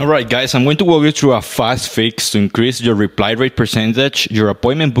Alright guys, I'm going to walk you through a fast fix to increase your reply rate percentage, your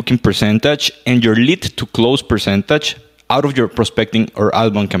appointment booking percentage, and your lead to close percentage out of your prospecting or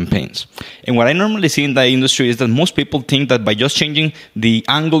outbound campaigns. And what I normally see in the industry is that most people think that by just changing the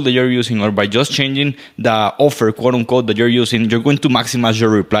angle that you're using or by just changing the offer, quote unquote, that you're using, you're going to maximize your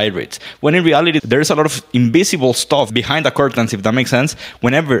reply rates. When in reality, there's a lot of invisible stuff behind the curtains, if that makes sense.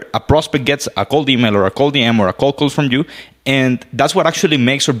 Whenever a prospect gets a cold email or a cold DM or a cold call from you, and that's what actually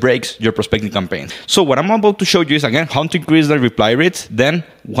makes or breaks your prospecting campaign. So what I'm about to show you is, again, how to increase the reply rates. Then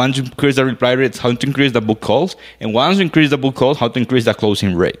once you increase the reply rates, how to increase the book calls. And once you increase the book calls, how to increase the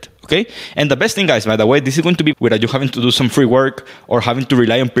closing rate. Okay? And the best thing, guys, by the way, this is going to be without you having to do some free work or having to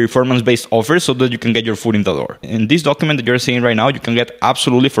rely on performance-based offers so that you can get your foot in the door. And this document that you're seeing right now, you can get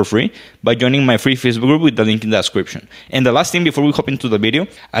absolutely for free by joining my free Facebook group with the link in the description. And the last thing before we hop into the video,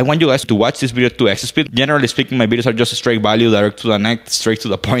 I want you guys to watch this video to X speed. Generally speaking, my videos are just straight value, direct to the neck, straight to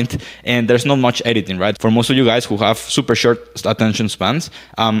the point, and there's not much editing, right? For most of you guys who have super short attention spans,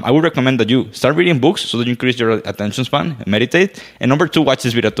 I would recommend that you start reading books so that you increase your attention span, meditate, and number two, watch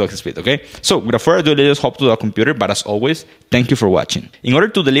this video to X speed, okay? So without further ado, let's hop to the computer, but as always, thank you for watching. In order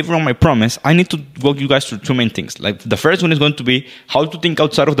to deliver on my promise, I need to walk you guys through two main things. Like the first one is going to be how to think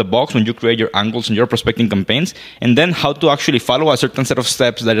outside of the box when you create your angles and your prospecting campaigns, and then how to actually follow a certain set of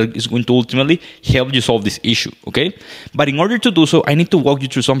steps that is going to ultimately help you solve this issue, okay? But in order to do so, I need to walk you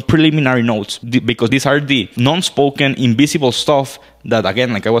through some preliminary notes because these are the non-spoken, invisible stuff that,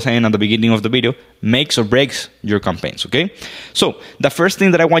 again, like I was saying at the beginning of the video, makes or breaks your campaigns, okay? So the first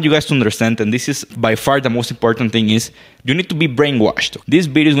thing that I want you guys to understand, and this is by far the most important thing, is you need to be brainwashed. This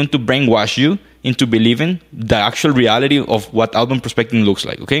video is going to brainwash you into believing the actual reality of what outbound prospecting looks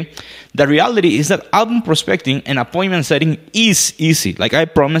like, okay? The reality is that outbound prospecting and appointment setting is easy. Like I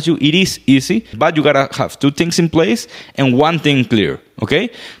promise you, it is easy, but you gotta have two things in place and one thing clear,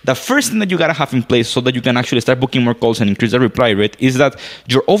 okay? The first thing that you gotta have in place so that you can actually start booking more calls and increase the reply rate is that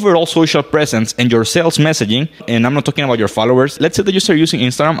your overall social presence and your sales messaging, and I'm not talking about your followers, let's say that you start using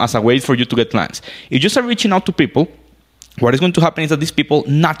Instagram as a way for you to get clients. If you start reaching out to people, what is going to happen is that these people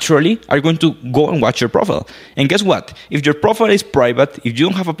naturally are going to go and watch your profile. And guess what? If your profile is private, if you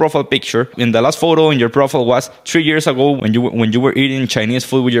don't have a profile picture, and the last photo in your profile was 3 years ago when you were eating Chinese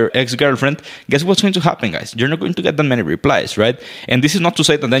food with your ex-girlfriend, guess what's going to happen, guys? You're not going to get that many replies, right? And this is not to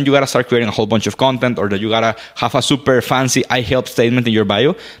say that then you gotta start creating a whole bunch of content or that you gotta have a super fancy I help statement in your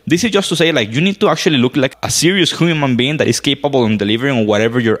bio. This is just to say, like, you need to actually look like a serious human being that is capable of delivering on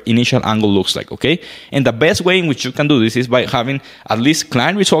whatever your initial angle looks like, okay? And the best way in which you can do this is by having at least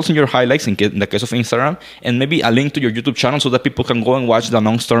client results in your highlights in the case of Instagram, and maybe a link to your YouTube channel so that people can go and watch the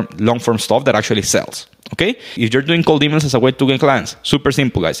long-form stuff that actually sells. Okay? If you're doing cold emails as a way to get clients, super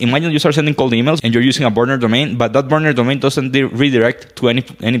simple, guys. Imagine you start sending cold emails and you're using a burner domain, but that burner domain doesn't redirect to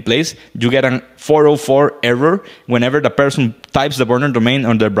any place. You get a 404 error whenever the person types the burner domain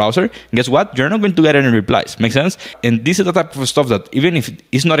on their browser. Guess what? You're not going to get any replies. Make sense? And this is the type of stuff that even if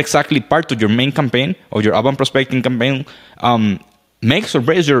it's not exactly part of your main campaign or your outbound prospecting campaign, makes or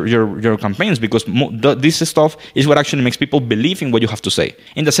breaks your campaigns, because this stuff is what actually makes people believe in what you have to say.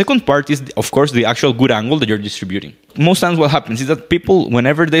 And the second part is, of course, the actual good angle that you're distributing. Most times what happens is that people,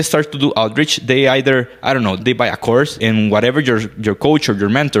 whenever they start to do outreach, they either, I don't know, they buy a course, and whatever your coach or your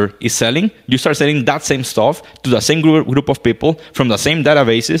mentor is selling, you start selling that same stuff to the same group of people from the same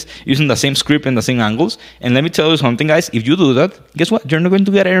databases, using the same script and the same angles. And let me tell you something, guys, if you do that, guess what? You're not going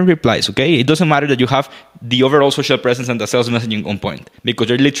to get any replies, okay? It doesn't matter that you have the overall social presence and the sales messaging on point, because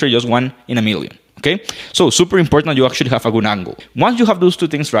you're literally just 1 in a million. Okay? So super important that you actually have a good angle. Once you have those two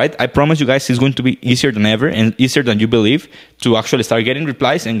things right, I promise you guys it's going to be easier than ever and easier than you believe to actually start getting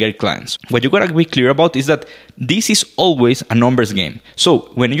replies and get clients. What you gotta be clear about is that this is always a numbers game. So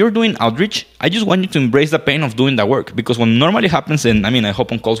when you're doing outreach, I just want you to embrace the pain of doing the work, because what normally happens, and I mean, I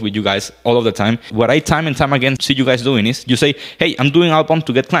hop on calls with you guys all of the time, what I time and time again see you guys doing is you say, hey, I'm doing outbound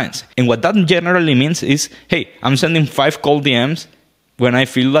to get clients. And what that generally means is, hey, I'm sending 5 cold DMs when I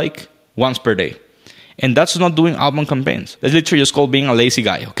feel like once per day. And that's not doing outbound campaigns. That's literally just called being a lazy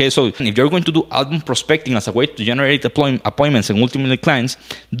guy, okay? So if you're going to do outbound prospecting as a way to generate appointments and ultimately clients,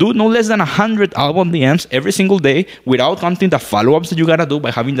 do no less than 100 outbound DMs every single day without counting the follow-ups that you gotta do by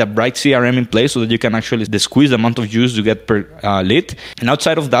having the right CRM in place so that you can actually squeeze the amount of views you get per lead. And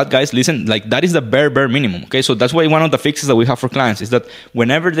outside of that, guys, listen, like that is the bare minimum, okay? So that's why one of the fixes that we have for clients is that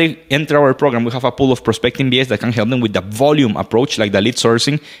whenever they enter our program, we have a pool of prospecting BAs that can help them with the volume approach, like the lead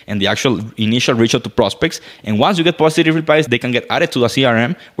sourcing and the actual initial reach out to prospects. And once you get positive replies, they can get added to the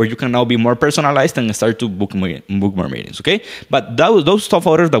CRM where you can now be more personalized and start to book more meetings, okay? But those stuff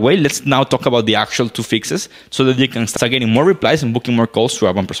out of the way, let's now talk about the actual 2 fixes so that you can start getting more replies and booking more calls through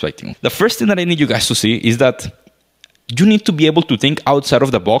outbound prospecting. The first thing that I need you guys to see is that you need to be able to think outside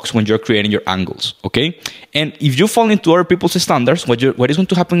of the box when you're creating your angles, okay? And if you fall into other people's standards, what is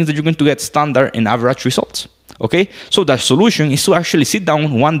going to happen is that you're going to get standard and average results, okay? So the solution is to actually sit down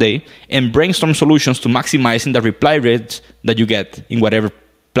one day and brainstorm solutions to maximizing the reply rates that you get in whatever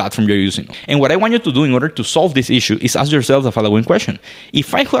platform you're using. And what I want you to do in order to solve this issue is ask yourself the following question.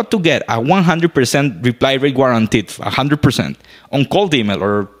 If I had to get a 100% reply rate guaranteed, 100% on cold email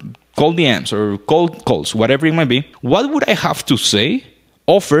or cold DMs or cold calls, whatever it might be, what would I have to say,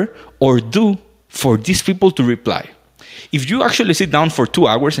 offer, or do for these people to reply? If you actually sit down for 2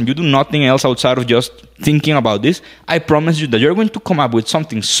 hours and you do nothing else outside of just thinking about this, I promise you that you're going to come up with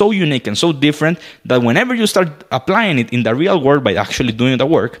something so unique and so different that whenever you start applying it in the real world by actually doing the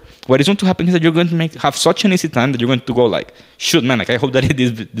work, what is going to happen is that you're going to have such an easy time that you're going to go like, shoot, man, like I hope that I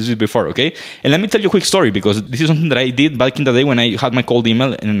did this before, okay? And let me tell you a quick story because this is something that I did back in the day when I had my cold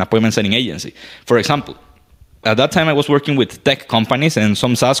email in an appointment setting agency. For example, at that time, I was working with tech companies and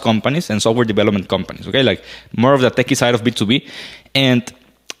some SaaS companies and software development companies, okay? Like more of the techie side of B2B. And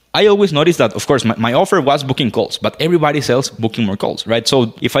I always noticed that, of course, my offer was booking calls, but everybody sells booking more calls, right?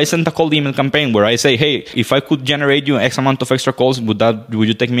 So if I send a cold email campaign where I say, hey, if I could generate you X amount of extra calls, would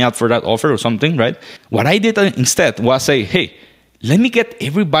you take me out for that offer or something, right? What I did instead was say, hey, let me get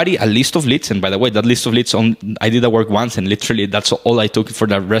everybody a list of leads. And by the way, that list of leads, I did the work once and literally that's all I took for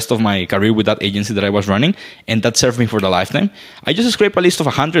the rest of my career with that agency that I was running. And that served me for the lifetime. I just scraped a list of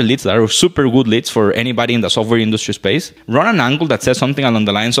 100 leads that are super good leads for anybody in the software industry space. Run an angle that says something along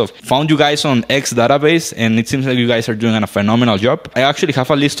the lines of, found you guys on X database and it seems like you guys are doing a phenomenal job. I actually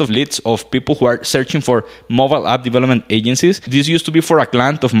have a list of leads of people who are searching for mobile app development agencies. This used to be for a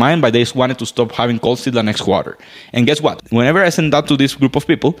client of mine, but they just wanted to stop having calls till the next quarter. And guess what? Whenever I send that to this group of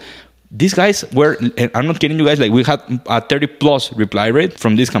people, these guys were, and I'm not kidding you guys, like we had a 30 plus reply rate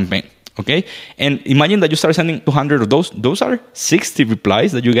from this campaign. Okay. And imagine that you start sending 200 of those are 60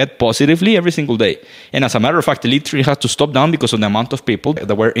 replies that you get positively every single day. And as a matter of fact, the lead tree has to stop down because of the amount of people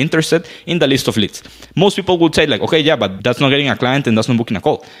that were interested in the list of leads. Most people would say like, okay, yeah, but that's not getting a client and that's not booking a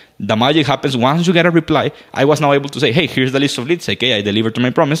call. The magic happens once you get a reply. I was now able to say, hey, here's the list of leads. Okay, I delivered to my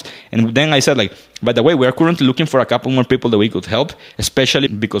promise. And then I said like, by the way, we are currently looking for a couple more people that we could help, especially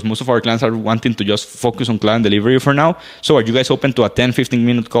because most of our clients are wanting to just focus on client delivery for now. So are you guys open to a 10,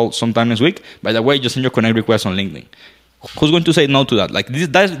 15-minute call sometime next week? By the way, just send your connect request on LinkedIn. Who's going to say no to that? Like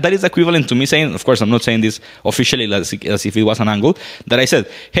that is equivalent to me saying, of course, I'm not saying this officially as if it was an angle, that I said,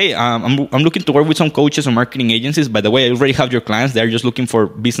 hey, I'm looking to work with some coaches or marketing agencies. By the way, I already have your clients. They're just looking for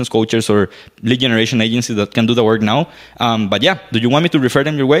business coaches or lead generation agencies that can do the work now. But yeah, do you want me to refer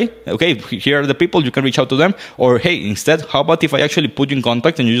them your way? Okay, here are the people. You can reach out to them. Or hey, instead, how about if I actually put you in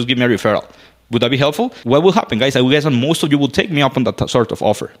contact and you just give me a referral? Would that be helpful? What will happen, guys? I guess that most of you will take me up on that sort of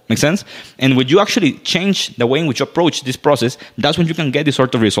offer. Make sense? And when you actually change the way in which you approach this process, that's when you can get these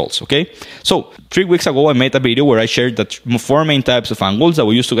sort of results, okay? So 3 weeks ago, I made a video where I shared the 4 main types of angles that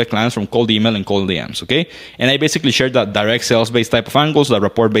we use to get clients from cold email and cold DMs, okay? And I basically shared the direct sales-based type of angles, the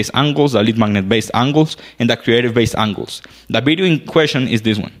report-based angles, the lead magnet-based angles, and the creative-based angles. The video in question is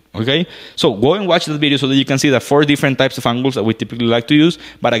this one. Okay, so go and watch that video so that you can see the 4 different types of angles that we typically like to use.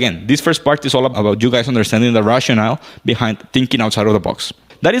 But again, this first part is all about you guys understanding the rationale behind thinking outside of the box.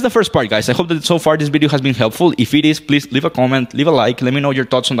 That is the first part, guys. I hope that so far this video has been helpful. If it is, please leave a comment, leave a like, let me know your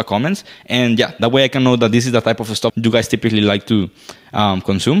thoughts on the comments. And yeah, that way I can know that this is the type of stuff you guys typically like to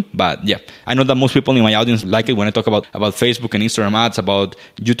consume. But yeah, I know that most people in my audience like it when I talk about Facebook and Instagram ads, about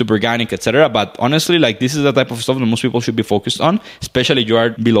YouTube organic, etc. But honestly, like this is the type of stuff that most people should be focused on, especially if you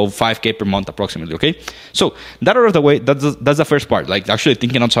are below 5K per month approximately, okay? So that out of the way, that's the first part, like actually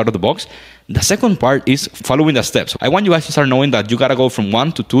thinking outside of the box. The second part is following the steps. I want you guys to start knowing that you got to go from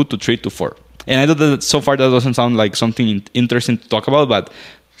 1 to 2 to 3 to 4. And I know that so far that doesn't sound like something interesting to talk about, but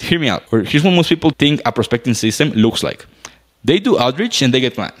hear me out. Or here's what most people think a prospecting system looks like. They do outreach and they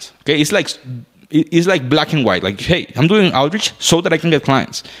get clients. Okay, it's like black and white. Like, hey, I'm doing outreach so that I can get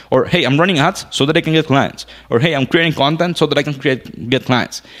clients. Or hey, I'm running ads so that I can get clients. Or hey, I'm creating content so that I can get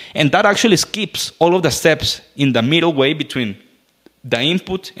clients. And that actually skips all of the steps in the middle way between the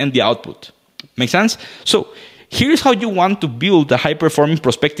input and the output. Make sense? So here's how you want to build a high-performing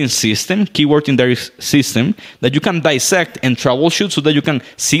prospecting system, keyword index system, that you can dissect and troubleshoot so that you can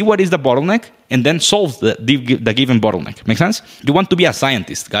see what is the bottleneck and then solve the given bottleneck. Make sense? You want to be a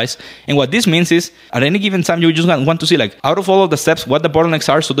scientist, guys. And what this means is, at any given time, you just want to see, like, out of all of the steps, what the bottlenecks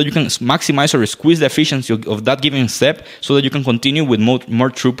are so that you can maximize or squeeze the efficiency of that given step so that you can continue with more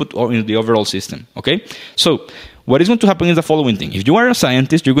throughput or in the overall system, okay? So what is going to happen is the following thing. If you are a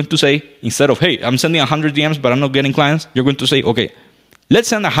scientist, you're going to say, instead of, hey, I'm sending 100 DMs, but I'm not getting clients, you're going to say, okay, let's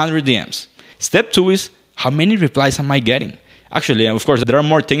send 100 DMs. Step 2 is, how many replies am I getting? Actually, of course, there are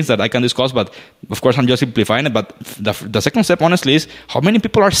more things that I can discuss, but of course, I'm just simplifying it. But the second step, honestly, is how many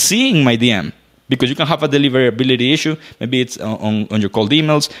people are seeing my DM? Because you can have a deliverability issue. Maybe it's on your cold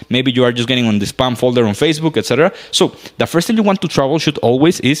emails. Maybe you are just getting on the spam folder on Facebook, etc. So the first thing you want to troubleshoot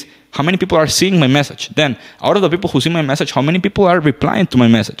always is how many people are seeing my message. Then, out of the people who see my message, how many people are replying to my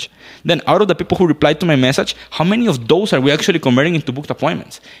message? Then, out of the people who replied to my message, how many of those are we actually converting into booked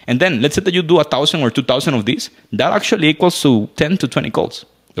appointments? And then, let's say that you do 1,000 or 2,000 of these. That actually equals to 10 to 20 calls.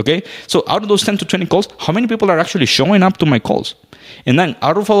 Okay? So out of those 10 to 20 calls, how many people are actually showing up to my calls? And then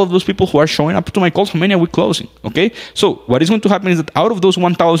out of all of those people who are showing up to my calls, how many are we closing? Okay? So what is going to happen is that out of those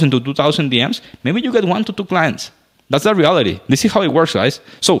 1,000 to 2,000 DMs, maybe you get 1 to 2 clients. That's the reality. This is how it works, guys.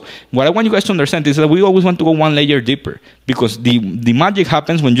 So what I want you guys to understand is that we always want to go one layer deeper, because the magic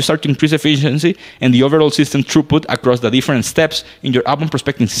happens when you start to increase efficiency and the overall system throughput across the different steps in your outbound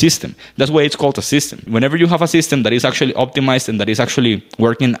prospecting system. That's why it's called a system. Whenever you have a system that is actually optimized and that is actually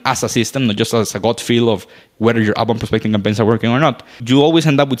working as a system, not just as a gut feel of whether your outbound prospecting campaigns are working or not, you always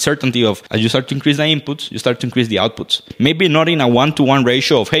end up with certainty of, as you start to increase the inputs, you start to increase the outputs. Maybe not in a 1-to-1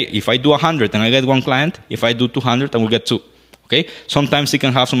 ratio of, hey, if I do 100 and I get 1 client, if I do 200, I will get 2. Okay? Sometimes it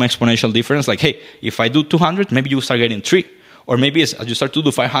can have some exponential difference, like, hey, if I do 200, maybe you start getting 3. Or maybe as you start to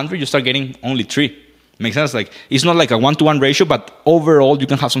do 500, you start getting only 3. Makes sense? Like, it's not like a 1-to-1 ratio, but overall you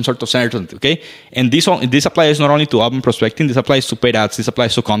can have some sort of certainty, okay? And this applies not only to outbound prospecting, this applies to paid ads, this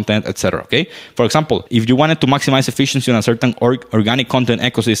applies to content, etc. Okay? For example, if you wanted to maximize efficiency on a certain organic content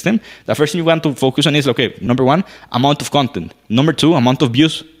ecosystem, the first thing you want to focus on is, okay, number 1, amount of content. Number 2, amount of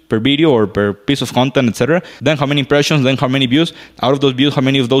views per video or per piece of content, etc. Then how many impressions, then how many views. Out of those views, how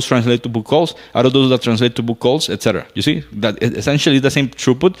many of those translate to book calls. Out of those that translate to book calls, etc. You see, that essentially is the same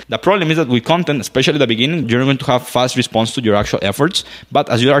throughput. The problem is that with content, especially at the beginning, you're going to have fast response to your actual efforts. But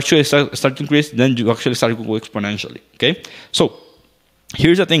as you actually start to increase, then you actually start to go exponentially. Okay? So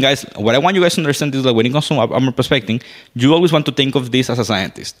here's the thing, guys. What I want you guys to understand is that when it comes to outbound prospecting, you always want to think of this as a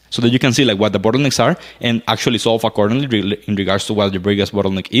scientist, so that you can see like what the bottlenecks are and actually solve accordingly in regards to what your biggest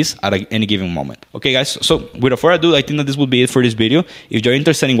bottleneck is at any given moment. Okay, guys. So without further ado, I think that this will be it for this video. If you're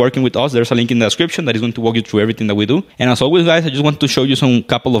interested in working with us, there's a link in the description that is going to walk you through everything that we do. And as always, guys, I just want to show you some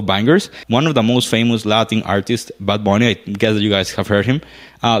couple of bangers. One of the most famous Latin artists, Bad Bunny, I guess that you guys have heard him,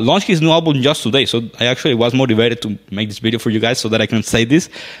 launched his new album just today. So I actually was motivated to make this video for you guys so that I can say this.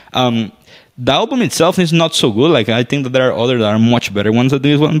 The album itself is not so good. Like, I think that there are others that are much better ones than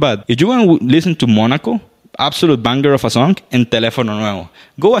this one. But if you want to listen to Monaco, absolute banger of a song, and Teléfono Nuevo,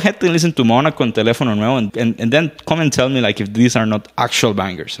 go ahead and listen to Monaco and Teléfono Nuevo, and then come and tell me like if these are not actual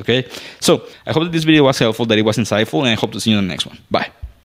bangers. Okay? So I hope that this video was helpful, that it was insightful, and I hope to see you in the next one. Bye.